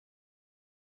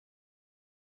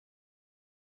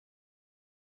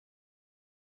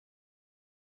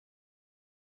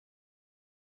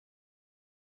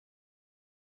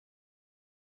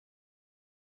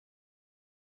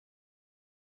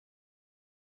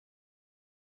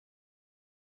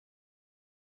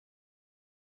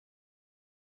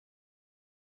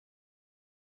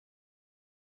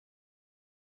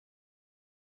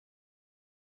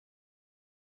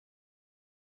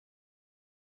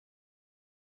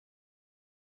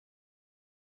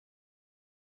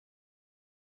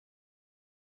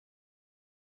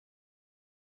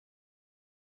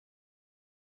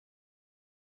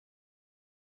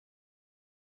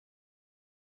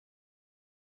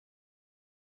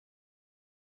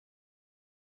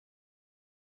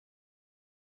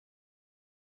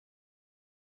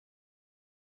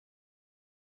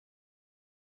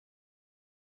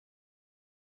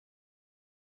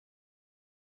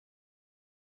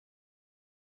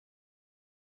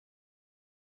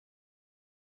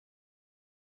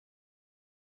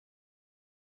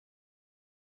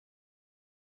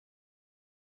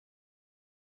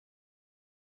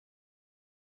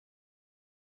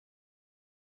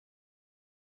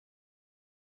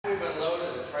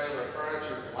trailer of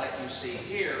furniture like you see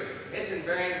here, it's in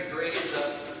varying degrees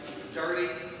of dirty,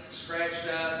 scratched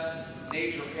up,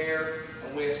 needs repair,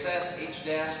 and we assess each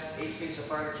desk, each piece of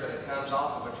furniture that comes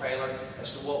off of a trailer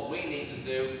as to what we need to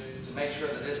do to make sure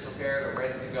that it's prepared and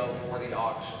ready to go for the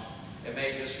auction. It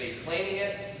may just be cleaning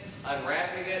it,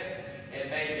 unwrapping it, it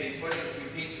may be putting a few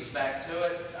pieces back to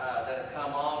it that have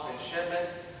come off in shipment,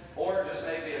 or just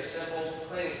maybe a simple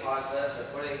cleaning process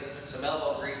of putting some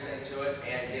elbow grease into it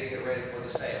and getting it ready for the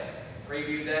sale.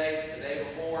 Preview day, the day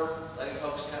before, letting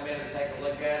folks come in and take a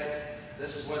look at it.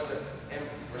 This is what the end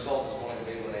result is going to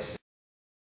be when they see it.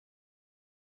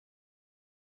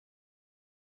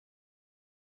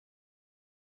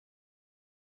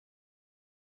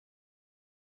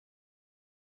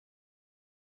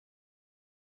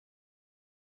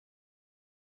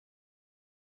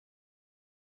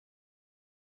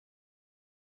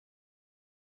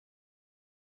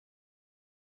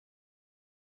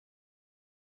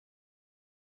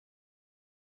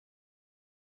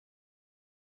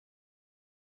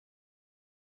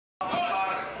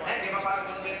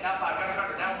 Now 5, got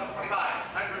 100, now 125,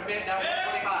 100 bid, now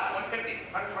 125, 150,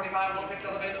 125, 150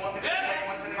 on the bid, 150,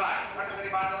 175,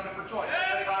 175 on the bid for choice,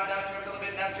 175 down 200 on the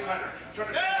bid, now 200,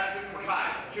 200 bid, now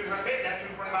 225, 200 bid, now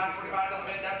 225, 25 on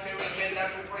the bid, now 2 bid, now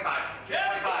 225,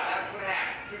 225, now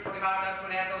 2.5, 225, now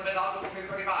 2.5 on the bid, also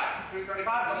 235,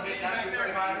 235 on the bid, now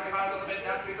 235, 25 on the bid,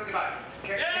 now 235,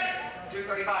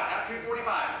 235, now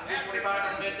 245, 245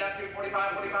 on the bid, now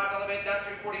 245, 45 on the bid, now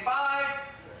 245.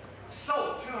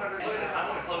 Sold 200 with it. I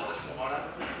want to close this one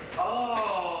up.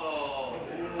 Oh,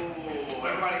 ooh,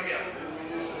 everybody give.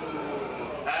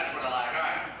 That's what I like.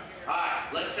 All right,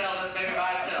 let's sell this baby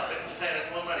by itself. It's a set, it's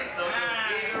one money. So it goes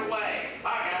either way.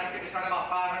 All right, guys, get me started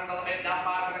about 500 on the bid, now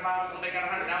 525 on the bid, got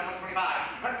 100, now 125,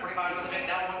 125 on the bid,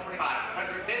 now 125,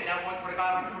 100 bid, now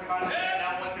 125, 125 on the bid,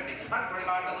 now 150,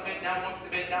 125 on the bid, now 150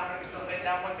 bid, now 150 on the bid,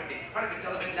 now 150, 150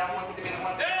 on the bid, now 150 bid,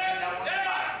 150 now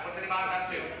 175, 175 now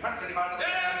 2, 175 on the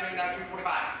bid, now 2, now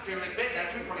 245, 2 is bid, now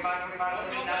 225, 25 on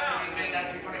the bid, now 2 is bid, now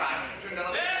 225, 2 on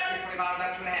the bid, now 225,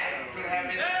 now 2.5, 2.5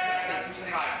 bid, now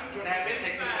 275, 2.5 bid,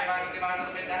 take 275, 75 on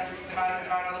the bid, now 275,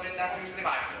 75 on the bid, now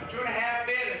 275, 2.5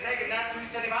 bid is taken, now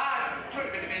 275,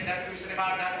 250 bid, now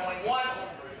 275, now going once,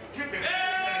 250,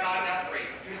 275 now 3,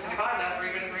 275 now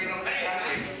 3 bid, 3 on the bid, now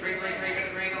 3, 3, 3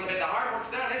 bid, 3 on the bid, the hard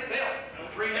work's done, it's built,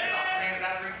 3 bid, 300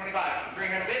 now 325,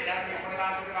 300 bid, now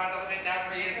 325, 25 on the bid, now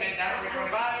 3 is bid, now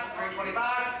 325,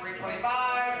 325,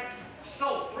 325,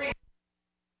 sold, 300,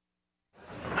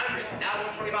 now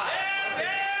 125,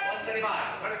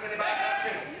 175, 175 now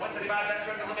 2, 175 now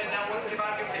 2 on the bid, now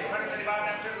 175 give 2, 175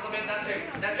 now 2 on the bid, now 2,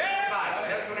 now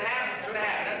 225, now 2.5,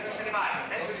 2.5, now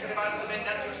 275, now 275 on the bid,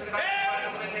 now 275, 75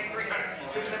 on the bid, take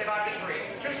 300, 275 bid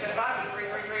 3, 275 bid 3,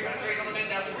 3, 3 bid 3 on the bid,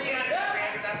 now 300,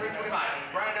 300 now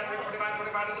 325, Brian now 325,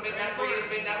 25 on the bid, now 3 is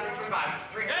bid, now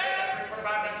 325, 300 now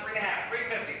 325, now 3.5,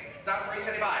 350. Now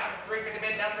 375, 350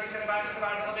 bid, now 375,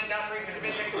 75 on the bid, now 350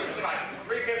 bid, take 375,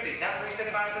 350, now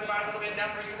 375, 75 on the bid, now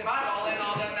 375, all in,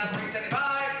 all done, now 375,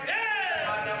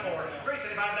 375 now 4,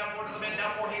 375 now 4 to the bid,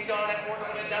 now 4, he's gone, now 4 to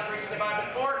the bid, now 375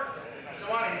 at 4, so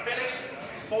on, he finished,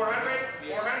 400,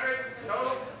 400,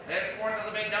 total, and 4 to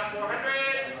the bid, now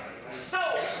 400,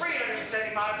 sold,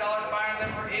 $375, buyer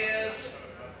number is,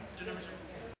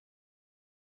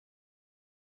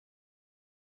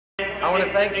 I want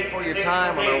to thank you for your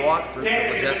time on our walkthrough for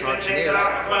LaGesse Auctioneers.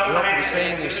 We hope to be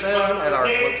seeing you soon at our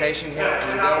location here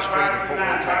on Dale Street in Fort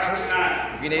Worth, Texas.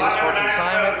 If you need us for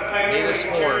consignment, you need us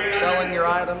for selling your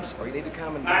items, or you need to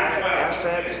come and buy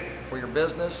assets for your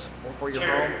business or for your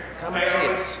home, come and see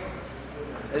us.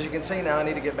 As you can see now, I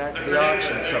need to get back to the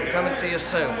auction, so come and see us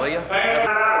soon, will you?